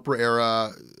to Harper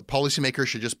era. Policymakers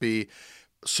should just be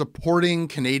supporting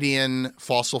Canadian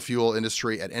fossil fuel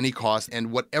industry at any cost,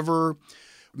 and whatever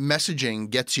messaging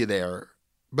gets you there.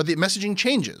 But the messaging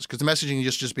changes because the messaging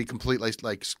used to just be completely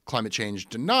like climate change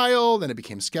denial. Then it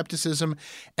became skepticism.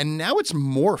 And now it's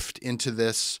morphed into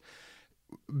this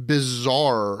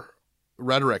bizarre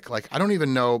rhetoric. Like, I don't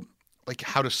even know like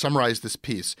how to summarize this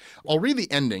piece. I'll read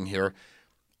the ending here.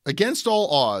 Against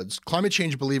all odds, climate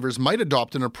change believers might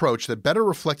adopt an approach that better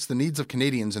reflects the needs of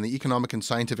Canadians in the economic and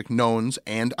scientific knowns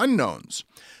and unknowns.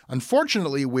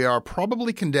 Unfortunately, we are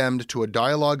probably condemned to a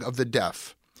dialogue of the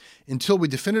deaf until we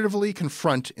definitively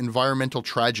confront environmental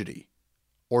tragedy,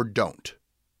 or don't.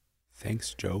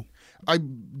 Thanks, Joe.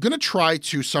 I'm going to try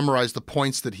to summarize the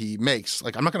points that he makes.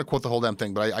 Like, I'm not going to quote the whole damn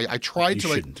thing, but I tried to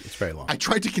shouldn't. It's very long. I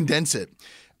tried to condense it.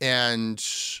 And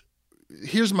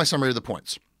here's my summary of the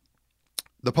points.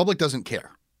 The public doesn't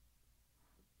care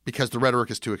because the rhetoric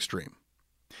is too extreme.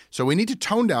 So we need to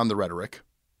tone down the rhetoric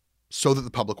so that the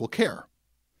public will care.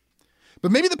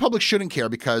 But maybe the public shouldn't care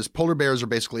because polar bears are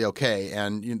basically okay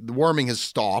and the warming has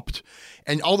stopped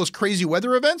and all those crazy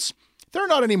weather events, they're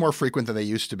not any more frequent than they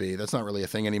used to be. That's not really a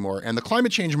thing anymore. And the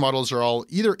climate change models are all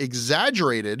either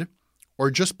exaggerated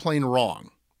or just plain wrong.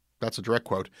 That's a direct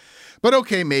quote. But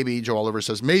okay, maybe, Joe Oliver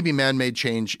says, maybe man-made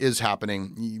change is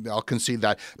happening. I'll concede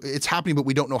that. It's happening, but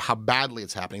we don't know how badly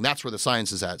it's happening. That's where the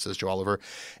science is at, says Joe Oliver.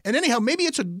 And anyhow, maybe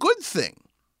it's a good thing.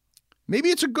 Maybe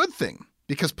it's a good thing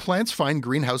because plants find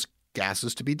greenhouse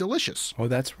gases to be delicious. Oh,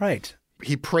 that's right.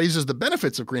 He praises the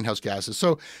benefits of greenhouse gases.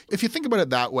 So if you think about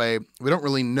it that way, we don't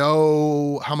really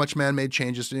know how much man-made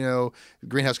changes,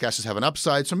 greenhouse gases have an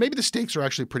upside. So maybe the stakes are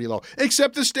actually pretty low,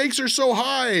 except the stakes are so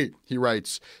high, he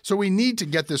writes. So we need to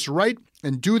get this right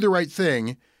and do the right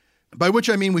thing, by which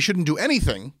I mean we shouldn't do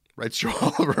anything, writes Joe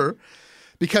Oliver,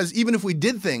 because even if we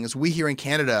did things, we here in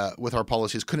Canada with our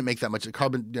policies couldn't make that much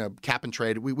carbon cap and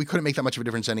trade. We couldn't make that much of a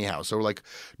difference anyhow. So like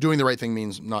doing the right thing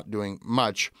means not doing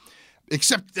much.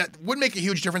 Except that would make a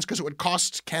huge difference because it would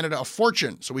cost Canada a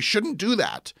fortune. So we shouldn't do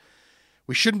that.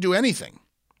 We shouldn't do anything.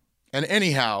 And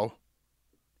anyhow,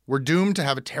 we're doomed to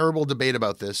have a terrible debate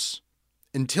about this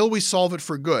until we solve it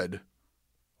for good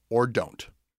or don't.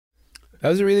 That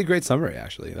was a really great summary,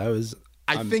 actually.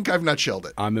 I think I've nutshelled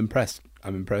it. I'm impressed.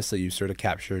 I'm impressed that you sort of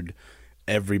captured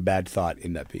every bad thought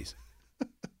in that piece.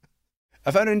 I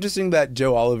found it interesting that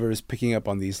Joe Oliver is picking up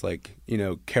on these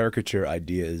caricature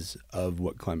ideas of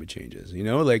what climate change is.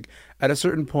 Like at a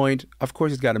certain point, of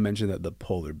course, he's got to mention that the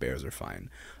polar bears are fine.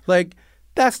 Like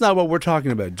that's not what we're talking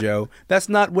about, Joe. That's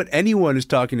not what anyone is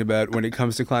talking about when it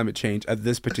comes to climate change at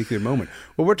this particular moment.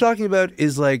 What we're talking about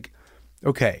is like,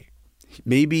 okay,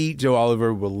 maybe Joe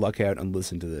Oliver will luck out and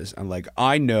listen to this. And like,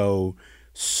 I know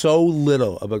so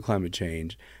little about climate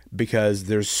change because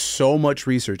there's so much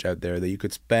research out there that you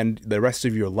could spend the rest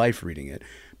of your life reading it.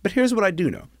 But here's what I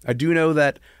do know. I do know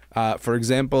that, for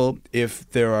example, if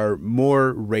there are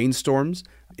more rainstorms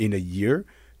in a year,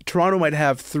 Toronto might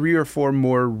have 3 or 4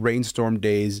 more rainstorm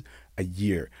days a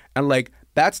year. And like,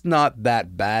 that's not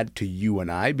that bad to you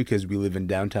and I because we live in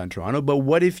downtown Toronto. But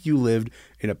what if you lived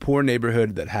in a poor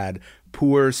neighborhood that had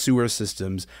poor sewer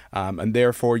systems and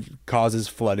therefore causes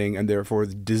flooding and therefore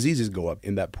diseases go up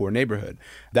in that poor neighborhood?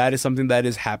 That is something that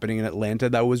is happening in Atlanta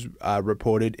that was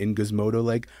reported in Gizmodo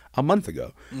like a month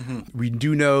ago. Mm-hmm. We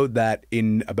do know that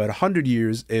in about 100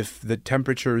 years, if the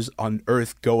temperatures on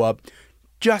Earth go up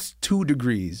just 2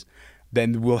 degrees,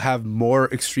 then we'll have more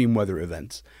extreme weather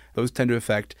events. Those tend to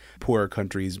affect poorer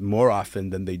countries more often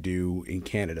than they do in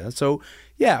Canada. So,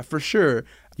 yeah, for sure,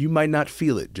 you might not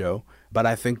feel it, Joe. But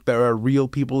I think there are real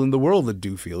people in the world that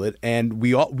do feel it. And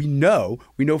we know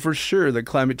for sure that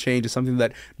climate change is something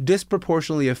that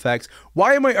disproportionately affects.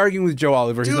 Why am I arguing with Joe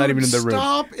Oliver? He's not even in the room.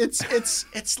 Stop.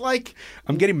 It's like,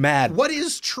 I'm getting mad. What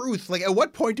is truth? Like, at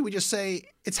what point do we just say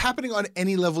it's happening on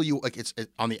any level you like? It's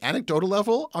on the anecdotal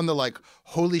level, on the like,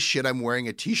 holy shit, I'm wearing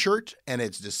a t-shirt and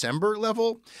it's December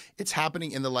level. It's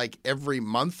happening in the like every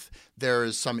month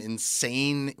there's some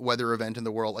insane weather event in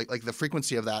the world, like the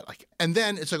frequency of that. Like, and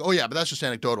then it's like, oh yeah, but that's just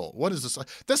anecdotal. What is this?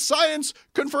 The science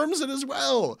confirms it as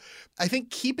well. I think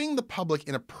keeping the public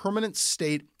in a permanent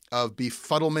state of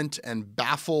befuddlement and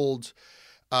baffled,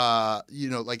 and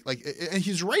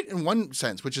he's right in one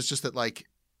sense, which is just that like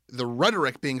the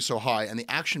rhetoric being so high and the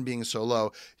action being so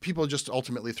low, people just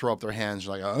ultimately throw up their hands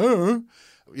like,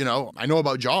 I know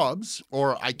about jobs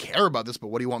or I care about this, but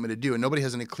what do you want me to do? And nobody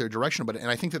has any clear direction about it.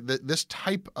 And I think that this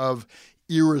type of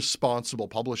irresponsible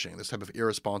publishing, this type of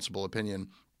irresponsible opinion,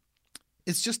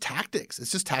 it's just tactics.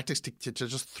 It's just tactics to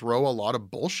just throw a lot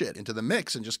of bullshit into the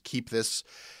mix and just keep this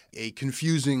a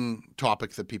confusing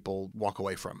topic that people walk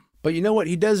away from. But you know what?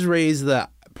 He does raise the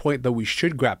point that we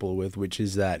should grapple with, which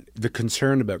is that the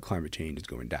concern about climate change is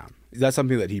going down. That's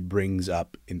something that he brings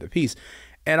up in the piece.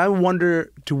 And I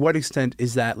wonder, to what extent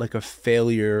is that like a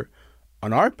failure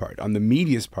on our part, on the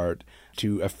media's part,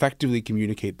 to effectively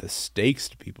communicate the stakes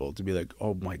to people, to be like,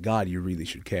 oh my God, you really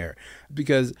should care.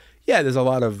 Because, yeah, there's a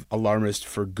lot of alarmist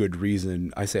for good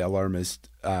reason. I say alarmist.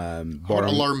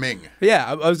 Alarming.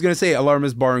 Yeah, I was going to say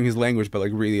alarmist borrowing his language, but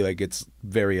like really like it's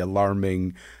very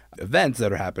alarming events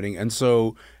that are happening. And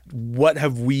so what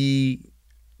have we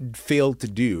failed to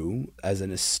do as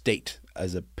an estate,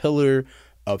 as a pillar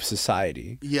of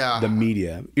society, the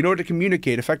media, in order to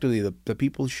communicate effectively that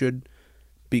people should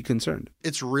be concerned?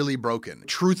 It's really broken.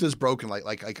 Truth is broken.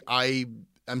 Like I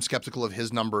am skeptical of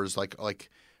his numbers. Like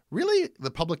really,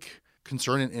 the public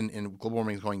concern in global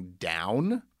warming is going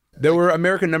down. There were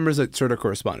American numbers that sort of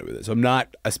corresponded with it, so I'm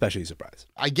not especially surprised.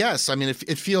 I guess. I mean,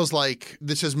 it feels like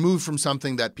this has moved from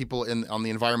something that people on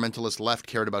the environmentalist left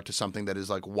cared about to something that is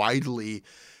like widely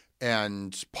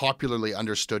and popularly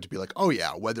understood to be like, oh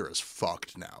yeah, weather is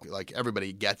fucked now. Like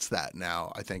everybody gets that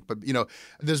now, I think. But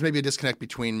there's maybe a disconnect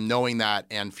between knowing that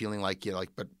and feeling like,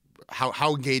 but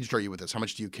how engaged are you with this? How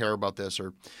much do you care about this?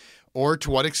 Or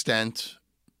to what extent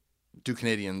do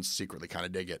Canadians secretly kind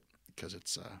of dig it because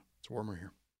it's warmer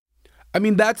here? I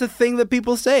mean, that's a thing that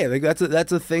people say. Like that's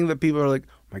a thing that people are like,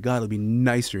 oh my God, it'll be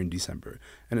nicer in December.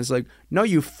 And it's like, no,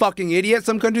 you fucking idiot.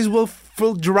 Some countries will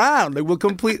drown. Like we'll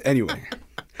complete anyway.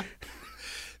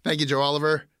 Thank you, Joe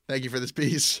Oliver. Thank you for this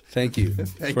piece. Thank you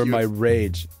for my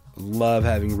rage. Love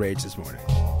having rage this morning.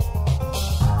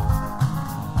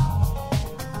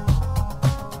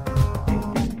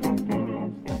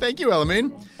 Thank you,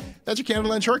 Elamine. That's your Canada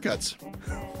Land Shortcuts.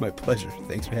 My pleasure.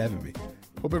 Thanks for having me.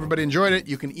 Hope everybody enjoyed it.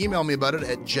 You can email me about it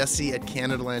at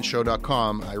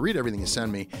jesse@CanadaLandShow.com. I read everything you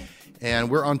send me.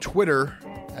 And we're on Twitter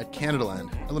at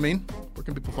CanadaLand. Elamine, where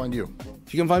can people find you?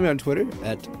 You can find me on Twitter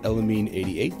at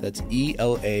Elamine88. That's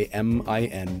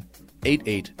ELAMIN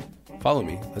 88. Follow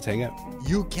me. Let's hang out.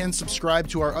 You can subscribe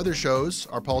to our other shows,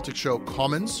 our politics show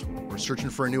Commons. We're searching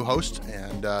for a new host,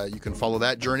 and you can follow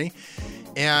that journey.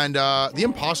 And The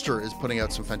Imposter is putting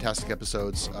out some fantastic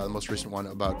episodes. The most recent one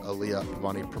about Aaliyah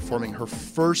Bhavani performing her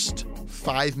first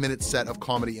 5-minute set of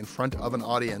comedy in front of an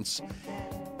audience.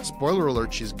 Spoiler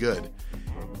alert, she's good.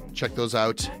 Check those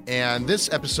out. And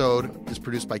this episode is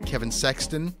produced by Kevin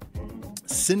Sexton.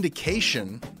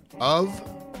 Syndication of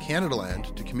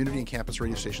Canadaland to community and campus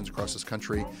radio stations across this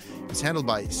country is handled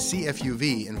by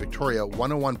CFUV in Victoria,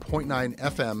 101.9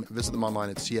 FM. Visit them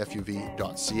online at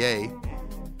cfuv.ca.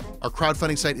 Our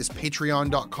crowdfunding site is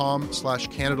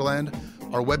patreon.com/CanadaLand.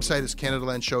 Our website is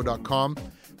CanadaLandShow.com.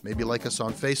 Maybe like us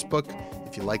on Facebook.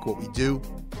 If you like what we do,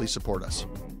 please support us.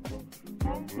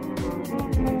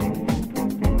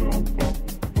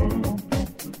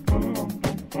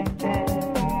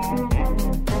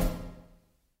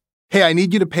 Hey, I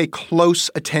need you to pay close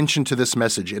attention to this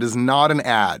message. It is not an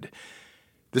ad.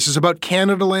 This is about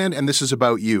Canadaland, and this is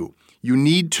about you. You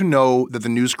need to know that the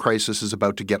news crisis is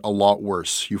about to get a lot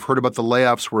worse. You've heard about the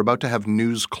layoffs. We're about to have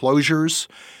news closures,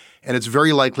 and it's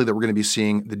very likely that we're going to be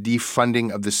seeing the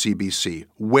defunding of the CBC.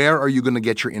 Where are you going to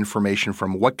get your information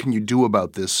from? What can you do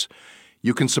about this?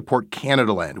 You can support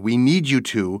Canadaland. We need you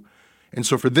to. And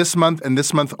so for this month and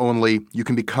this month only, you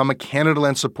can become a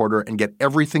Canadaland supporter and get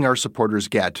everything our supporters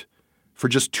get for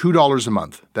just $2 a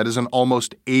month. That is an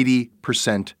almost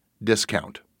 80%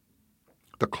 discount.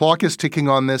 The clock is ticking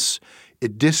on this.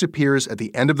 It disappears at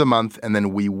the end of the month, and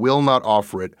then we will not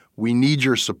offer it. We need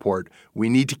your support. We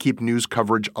need to keep news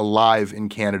coverage alive in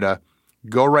Canada.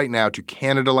 Go right now to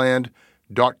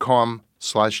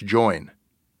canadaland.com/join.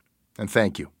 And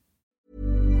thank you.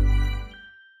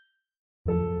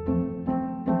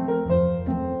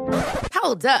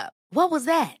 Hold up. What was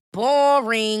that?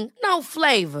 Boring. No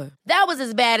flavor. That was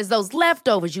as bad as those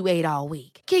leftovers you ate all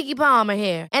week. Keke Palmer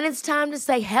here, and it's time to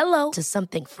say hello to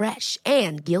something fresh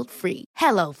and guilt-free.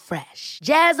 HelloFresh.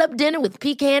 Jazz up dinner with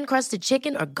pecan-crusted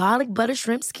chicken or garlic butter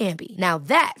shrimp scampi. Now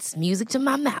that's music to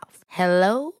my mouth.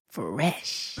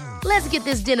 HelloFresh. Let's get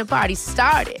this dinner party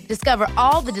started. Discover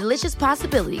all the delicious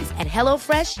possibilities at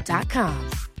HelloFresh.com.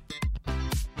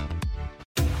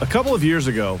 A couple of years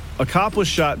ago, a cop was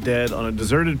shot dead on a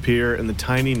deserted pier in the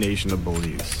tiny nation of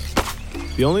Belize.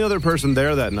 The only other person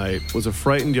there that night was a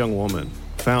frightened young woman,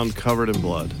 found covered in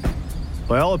blood.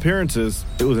 By all appearances,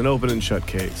 it was an open and shut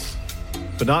case.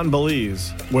 But not in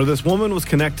Belize, where this woman was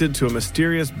connected to a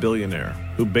mysterious billionaire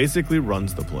who basically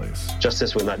runs the place.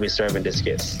 Justice will not be served in this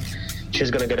case. She's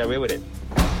gonna get away with it.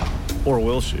 Or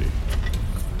will she?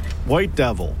 White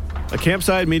Devil, a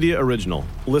Campside Media original.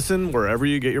 Listen wherever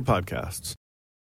you get your podcasts.